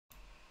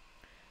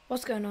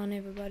What's going on,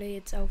 everybody?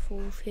 It's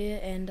Wolf here,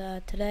 and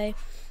today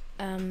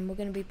we're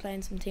going to be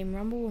playing some Team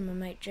Rumble with my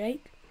mate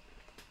Jake.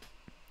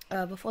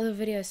 Before the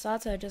video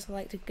starts, I'd just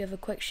like to give a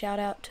quick shout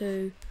out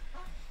to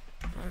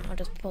I'll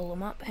just pull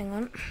them up, hang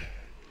on.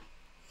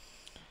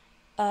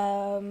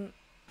 I'll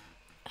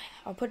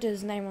put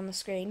his name on the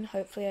screen.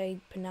 Hopefully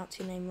I pronounce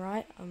your name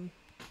right. I'm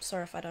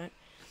sorry if I don't.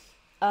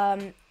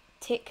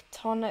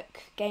 Tectonic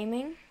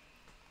Gaming,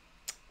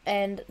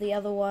 and the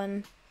other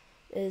one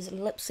is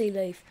Lipsy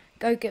Leaf.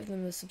 Go give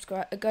them a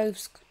subscribe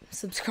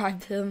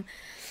to them.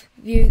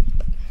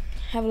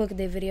 Have a look at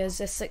their videos.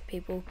 They're sick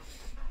people.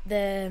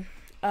 They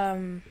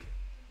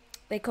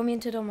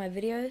commented on my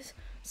videos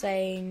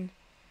saying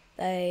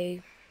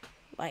they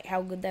like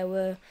how good they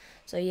were.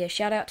 So yeah,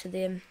 shout out to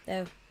them.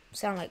 They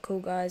sound like cool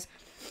guys.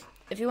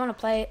 If you want to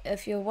play,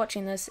 if you're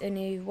watching this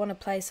and you want to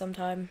play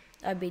sometime,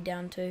 I'd be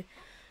down to.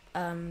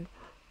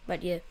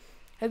 But yeah,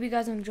 hope you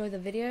guys enjoy the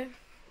video.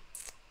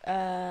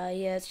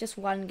 Yeah, it's just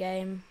one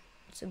game.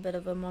 It's a bit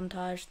of a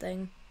montage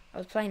thing. I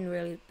was playing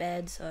really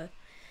bad, so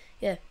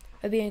yeah.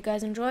 Hope you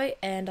guys enjoy,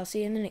 and I'll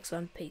see you in the next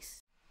one.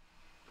 Peace.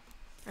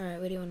 Alright,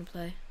 what do you want to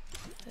play?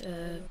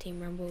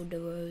 Team Rumble,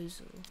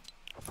 duos, or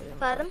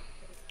Pardon? Do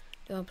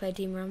you want to play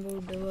Team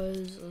Rumble,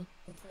 duos, or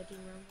what do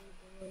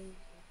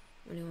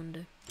you want to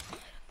do?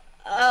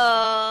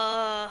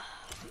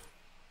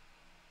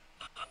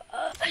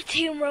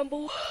 Team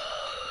Rumble.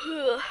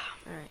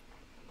 Alright.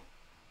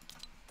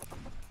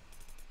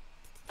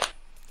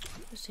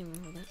 Let's Team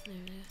Rumble that.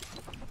 There it is.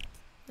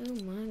 Oh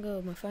my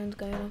god, my phone's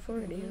going off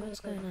already. What's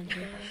going on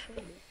here?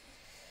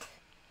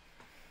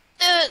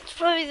 It's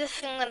probably the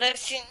thing that I've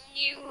seen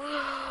you.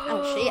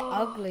 Oh, she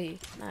ugly.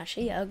 Nah,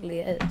 she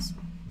ugly as.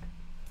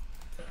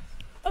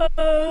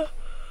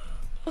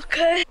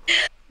 Okay.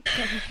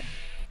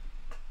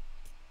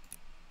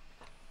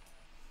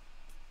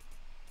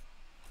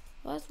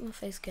 Why is my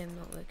face cam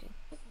not working?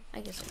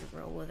 I guess I can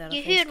roll without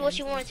You a face heard cam. what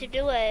you wanted to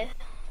do, eh?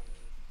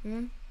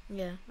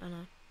 Yeah, I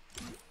know.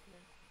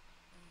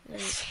 We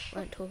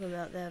won't talk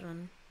about that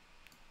on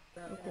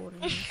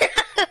recording.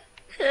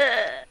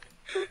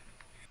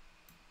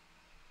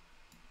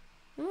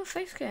 Where's my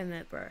face cam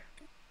at, bro?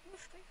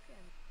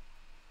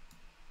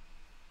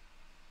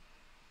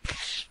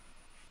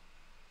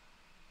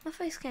 My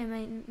face cam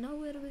ain't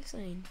nowhere to be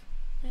seen.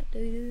 That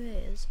doo-doo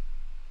is.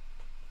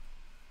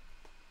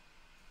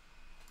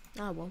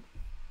 Ah, well.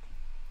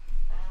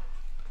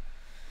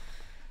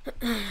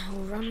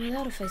 We'll run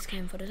without a face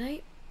cam for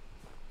today.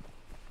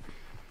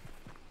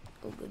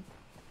 Oh, good.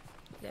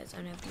 You guys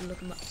don't have to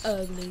look at my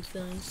ugly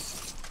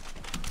face.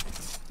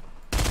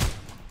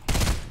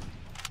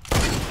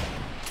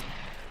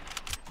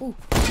 Ooh.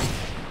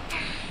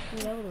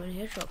 That would have been a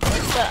headshot. But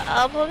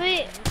I'll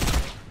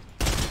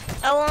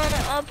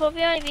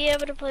probably only be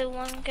able to play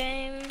one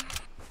game.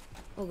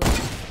 Oh, good.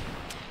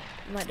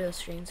 I might do a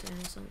stream soon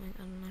or something.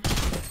 I don't know.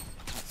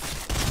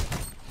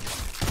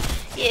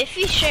 Yeah, if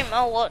you stream,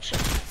 I'll watch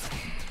it.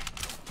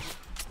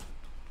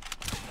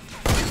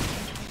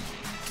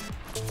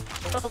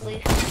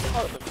 Probably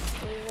watch it.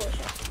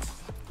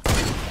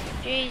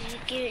 Jeez, you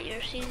give it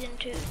your season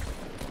 2.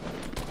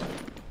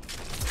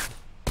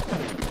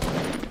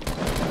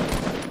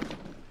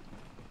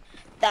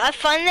 I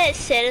find that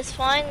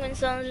satisfying when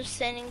someone's just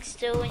standing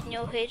still in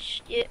your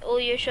all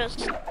your shots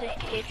to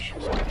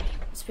headshots.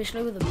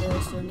 Especially with the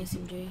burst on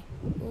SMG.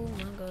 Oh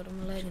my god,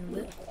 I'm lagging a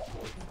bit.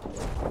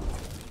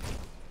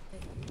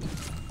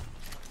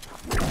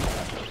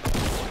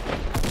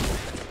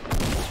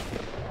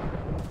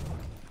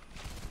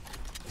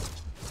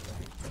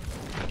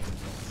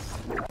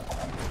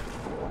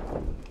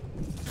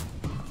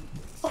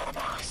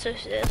 So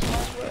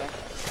satisfying, bro.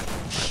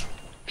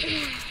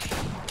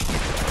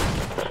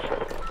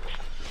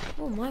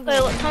 Oh my god.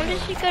 Wait, what time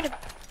did you go to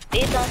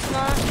bed last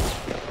night?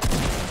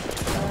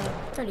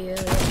 Pretty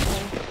early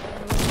actually. I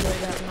went to bed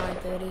about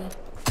 9:30.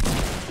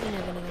 Didn't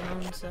have anything on,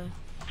 so.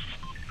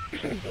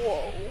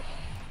 Whoa.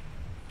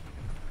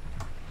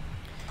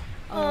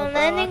 Oh, bro,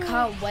 I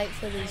can't wait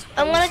for these.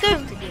 I'm gonna go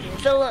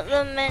to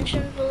the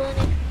mansion villain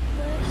place.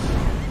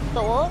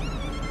 The what?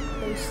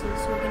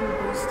 Boosters. We're getting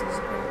boosters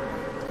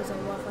apparently because our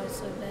Wi-Fi is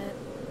so bad.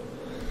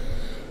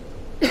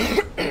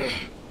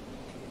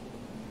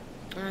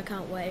 I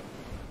can't wait.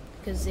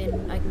 Because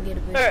then I can get a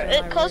booster.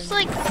 It costs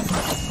like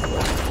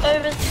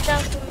over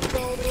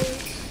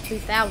 $2,000.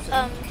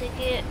 2,000. To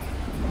get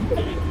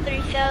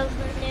 3,000,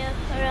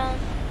 yeah, around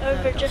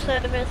over just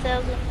over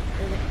 1,000. We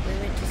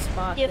went to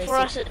Spark. Yeah, for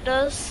us it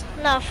does.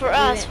 No, for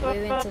us, for us.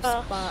 We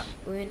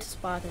went to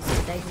Spark and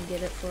said they can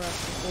get it for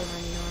us for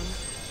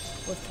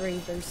 $4.99 for 3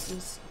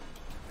 boosters.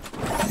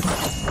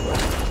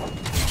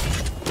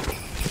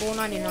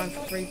 $4.99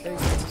 for 3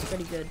 boosters is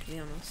pretty good, to be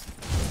honest.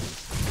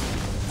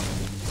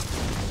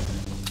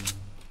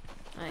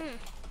 Right.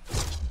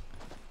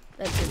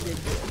 That's a good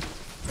deal.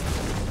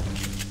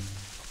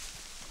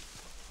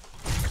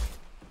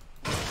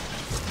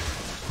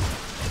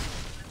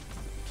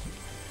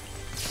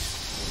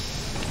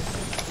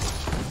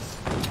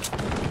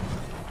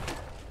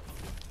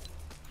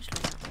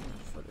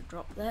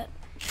 Drop that.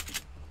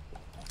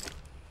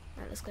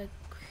 let's go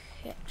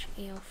catch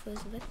our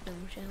first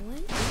victim, shall we?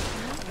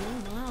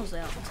 We're miles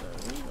out, so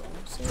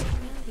we'll see what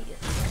we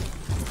here.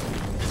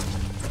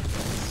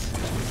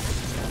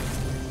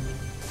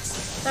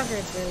 Sorry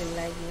it's really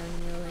laggy on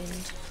your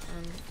end.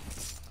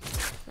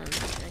 Not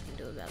much I can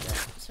do about that.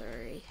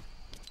 Sorry.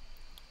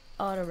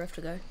 Oh, I had a rift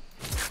to go.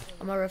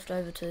 I might rift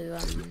over to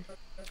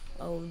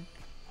old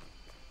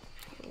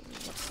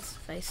what's his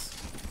face?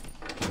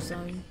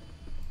 Zone.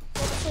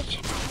 What's the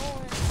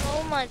challenge?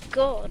 Oh my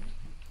god.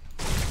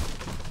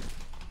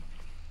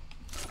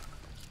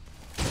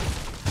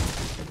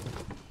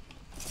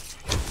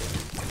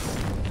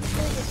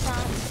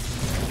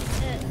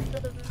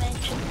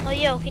 Oh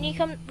yo, can you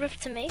come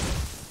rift to me?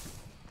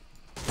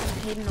 I'm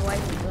heading away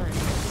from zone.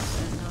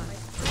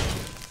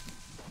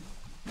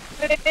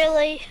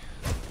 Really?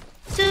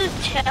 Do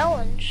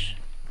challenge.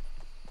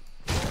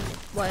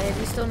 What, have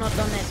you still not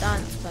done that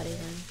dance, buddy,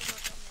 then?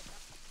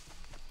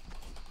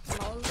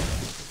 No.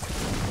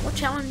 What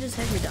challenges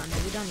have you done?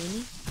 Have you done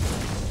any?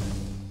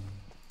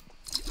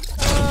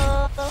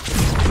 I've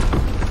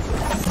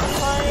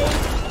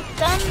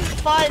done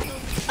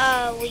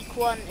 5 week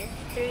 1 and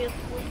 3 of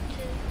week 2.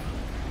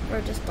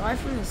 Bro, just die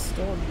from the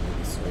storm, you'll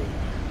be sweet.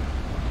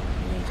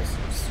 And you just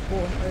spawn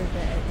over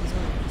at the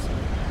zone, so.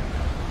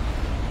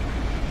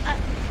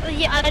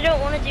 Yeah, I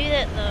don't want to do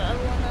that though.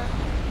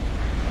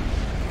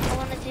 I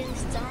wanna do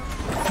this dance.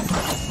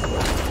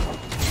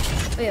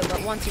 Oh yeah,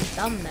 but once you've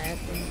done that,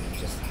 then you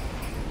just.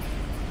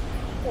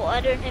 Well,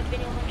 I don't have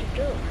anyone to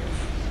do it with.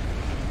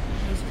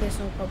 These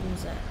personal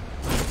problems there.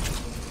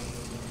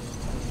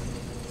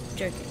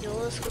 Joking.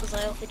 Yours, because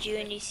I offered you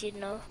and you said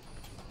no.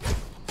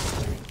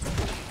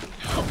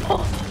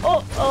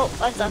 Oh,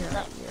 I thought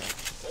that.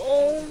 Yeah.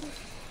 Oh.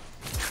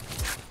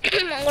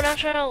 I'm gonna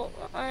try to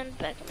land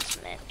back in this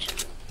match.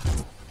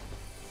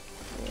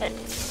 But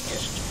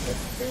just get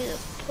through the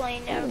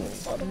plane out.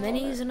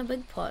 Minis and a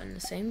big pot in the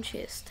same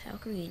chest. How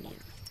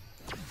convenient.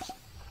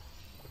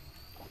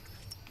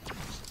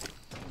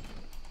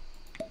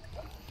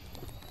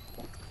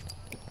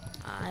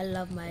 I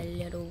love my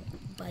little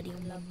buddy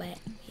on my back.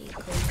 He's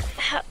cool.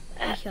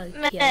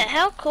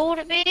 How cool would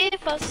it be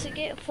if I was to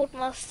get a Ford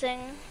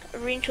Mustang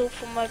rental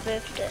for my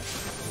birthday?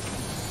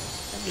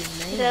 That'd be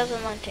amazing.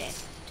 2019.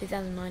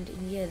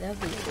 2019, yeah, that'd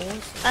be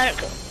awesome. I don't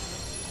go.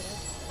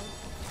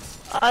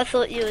 I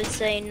thought you would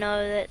say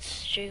no, that's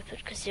stupid,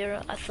 because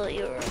I thought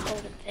you were a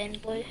Holden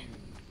fanboy.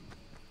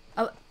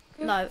 Oh,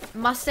 no,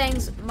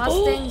 Mustangs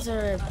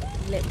are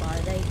lit by,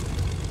 yeah.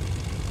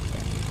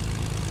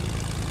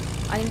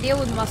 I can deal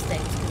with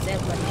Mustangs, because they're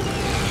lit.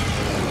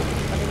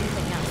 But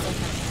everything else, I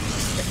can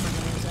stick my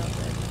nose out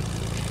there.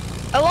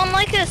 I want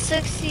like a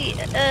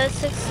 69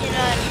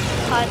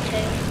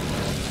 hardtail.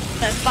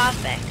 No,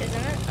 5-back, isn't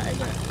it?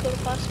 Isn't it called a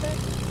 5-back?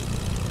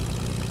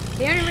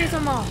 The only reason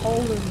I'm a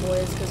Holden boy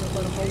is because I've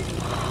got a Holden.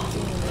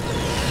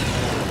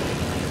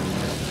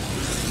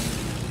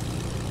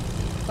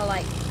 But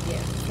like,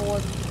 yeah,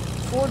 Ford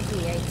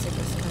V8s are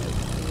just kind of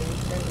weird.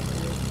 They're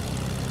weird.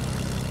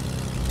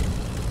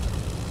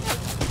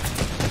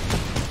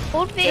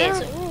 Ford V8s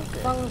are all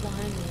good. Follow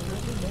behind me.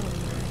 What are you doing,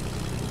 man?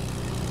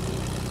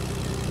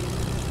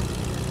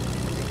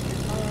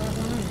 Follow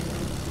behind me.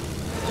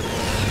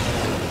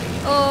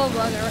 Oh,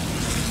 bugger.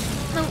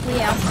 No, we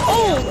out.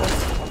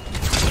 Oh!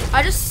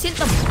 I just sent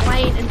the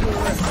plane into a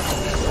rift.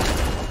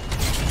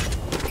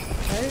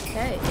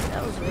 Okay,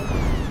 that was weird.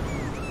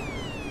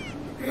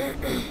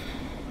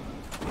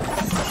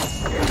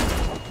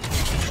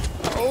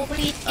 Oh,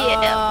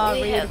 yeah,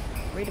 we have.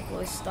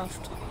 Redeploy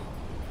stuffed.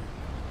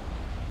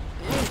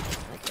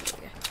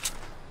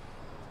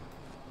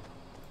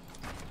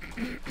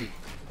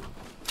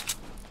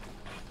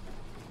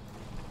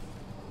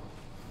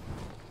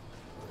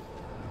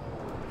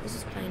 This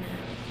is plane out.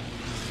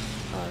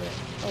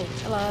 Oh,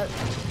 hello.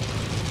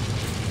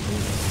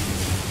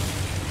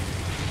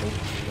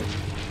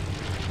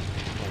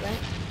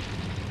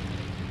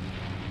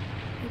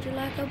 Would you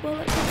like a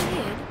bullet to the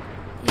head?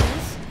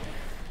 Yes.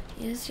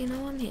 Yes, you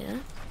know I'm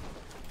here.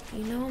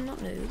 You know I'm not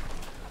noob.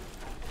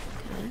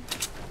 Okay.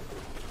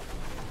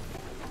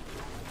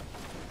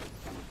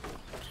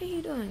 What are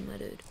you doing, my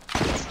dude?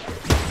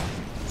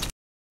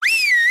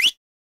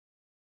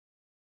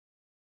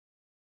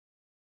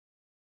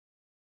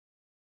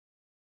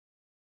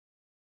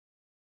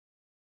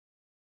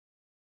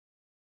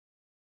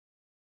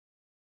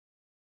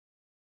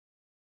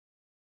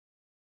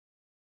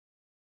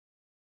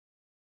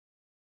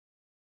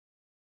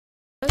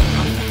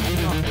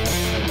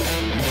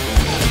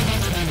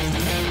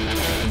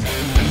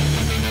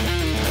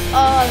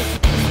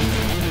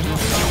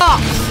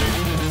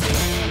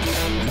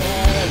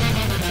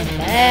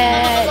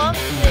 Bad.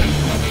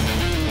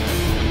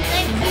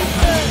 Thank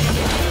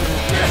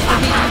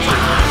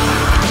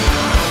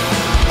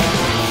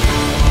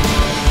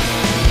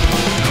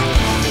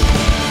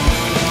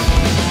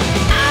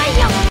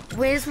you,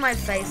 Where's my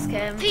face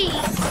cam? Peace.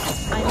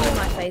 I need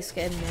my face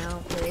cam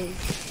now, please.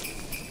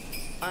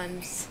 I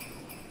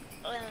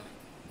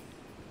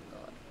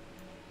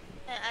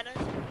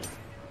don't.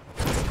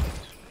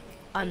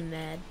 I'm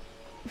mad.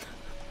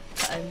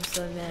 I'm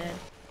so mad.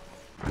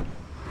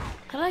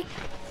 How did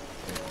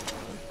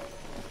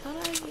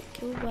I get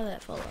killed by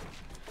that fella?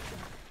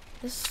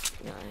 This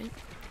guy.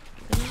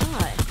 I'm gonna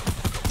die.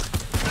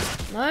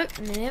 Nope,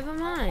 never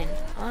mind.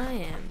 I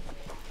am.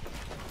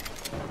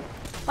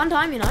 Fun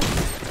time, you know.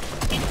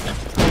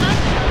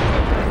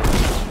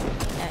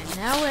 Okay,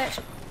 now we're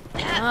actually.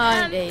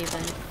 Don't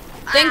even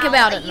think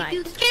about it, mate.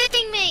 You're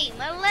kidding me!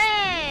 My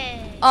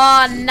leg!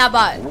 Oh,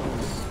 nubbo.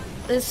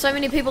 There's so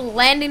many people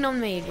landing on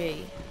me,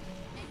 gee.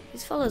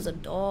 This fella's a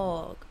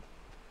dog.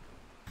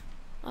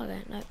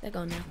 Okay, no, they're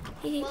gone now.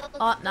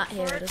 Oh, not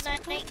here it is.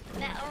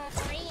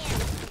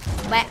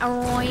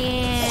 Battle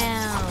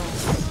Royale.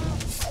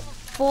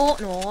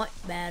 Fortnite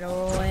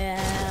Battle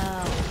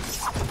Royale.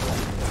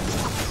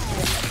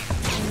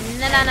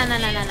 No, no, no, no,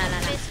 no, no, no, no,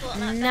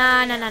 no, no,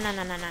 no, no, no, no,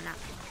 no, no,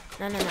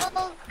 no, no, no.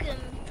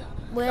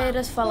 Where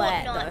does fella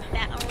at though?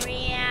 Battle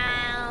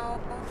Royale.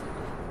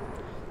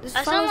 This I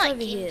sound fella's like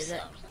over here.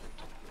 That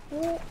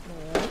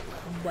Fortnite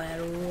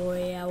Battle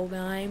Royale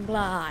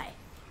gameplay.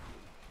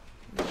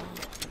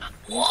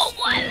 What?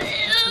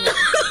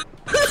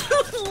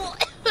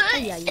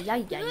 Ay, ay,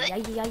 ay, ay,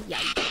 ay, ay,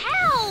 ay.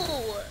 How?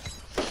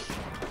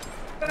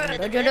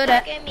 Don't do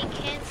that. Gave me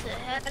cancer.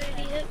 How did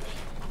he hit me?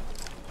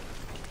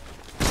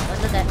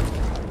 Don't do that.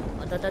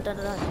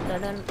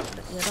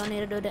 You don't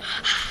need to do that.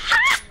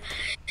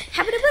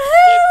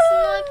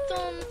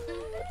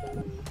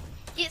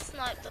 Get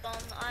sniped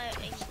on.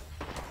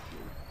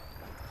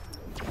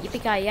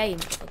 Yippee-ki-yay,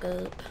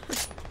 motherfucker.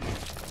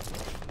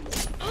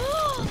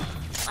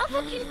 I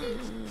fucking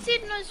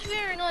said no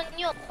swearing on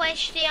your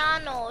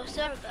Cristiano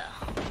server.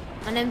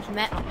 My name's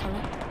Matt, not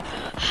Connor.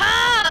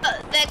 Ha!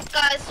 That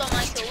guy saw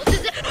my kill. What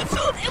is it?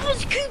 It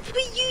was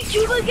Cooper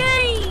YouTube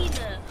again!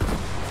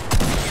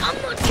 I'm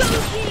not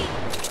joking!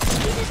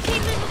 He just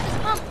came in with his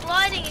pump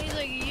gliding and he's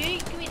like, yeah,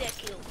 give me that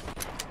kill.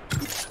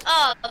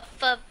 Oh,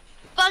 for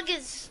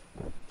bugger's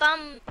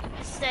thumb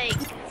sake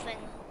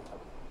thing.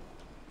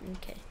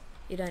 Okay,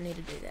 you don't need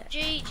to do that.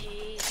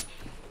 GG.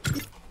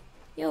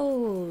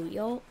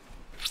 Yo.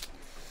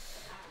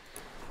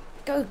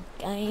 Go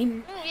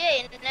game. Oh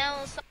yeah,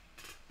 now it's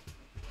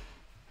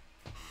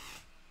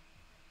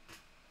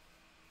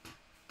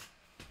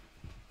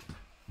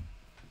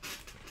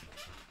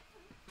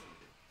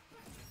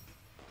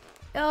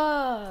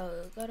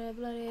Yo, got a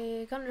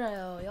bloody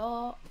contrail,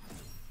 yo.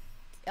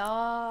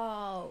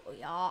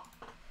 Yo.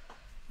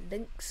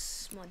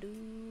 Links, my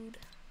dude.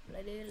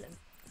 Bloody links.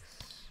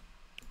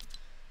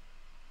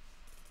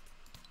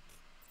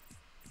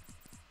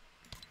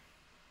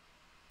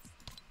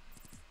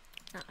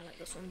 I like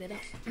this one better.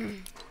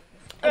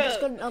 I just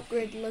got an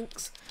upgrade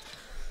links.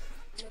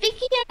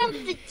 speaking of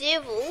the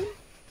devil,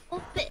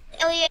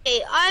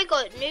 I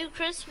got New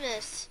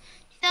Christmas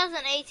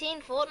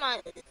 2018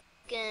 Fortnite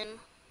skin.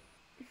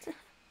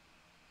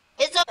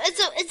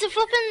 It's a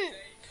flippin'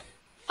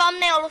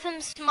 thumbnail of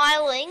him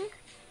smiling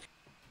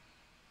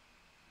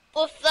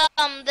with the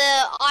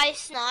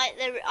Ice Knight,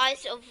 the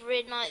Ice of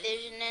Red Night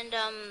Vision, and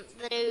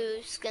the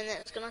new skin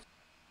that's gonna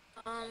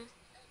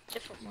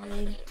different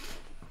one.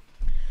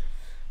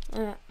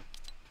 Alright,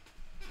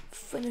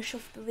 finish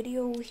off the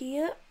video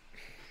here.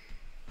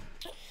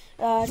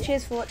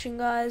 Cheers for watching,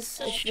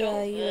 guys. If you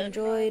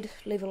enjoyed,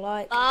 leave a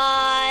like.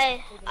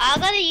 Bye. I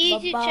got a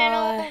YouTube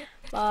channel.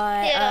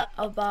 Bye. Yeah.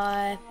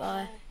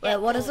 Bye. Wait,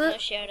 what is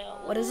it?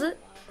 What is it?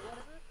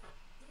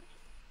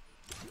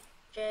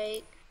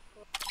 Jake.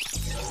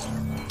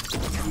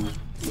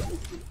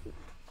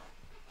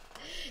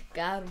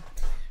 Got him.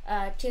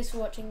 Cheers for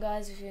watching,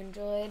 guys. If you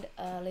enjoyed,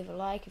 leave a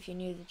like. If you're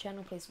new to the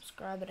channel, please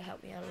subscribe. It'll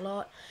help me out a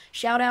lot.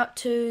 Shout out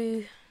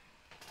to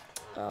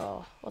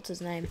what's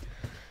his name?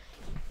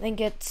 I think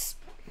it's,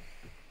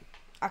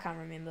 I can't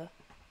remember.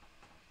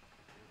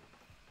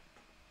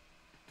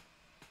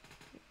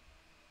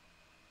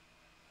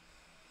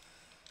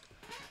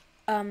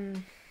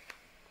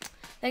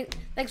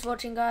 Thanks for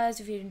watching,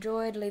 guys. If you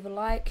enjoyed, leave a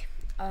like.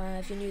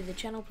 If you're new to the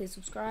channel, please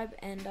subscribe,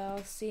 and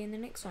I'll see you in the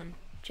next one.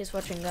 Cheers for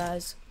watching,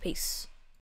 guys. Peace.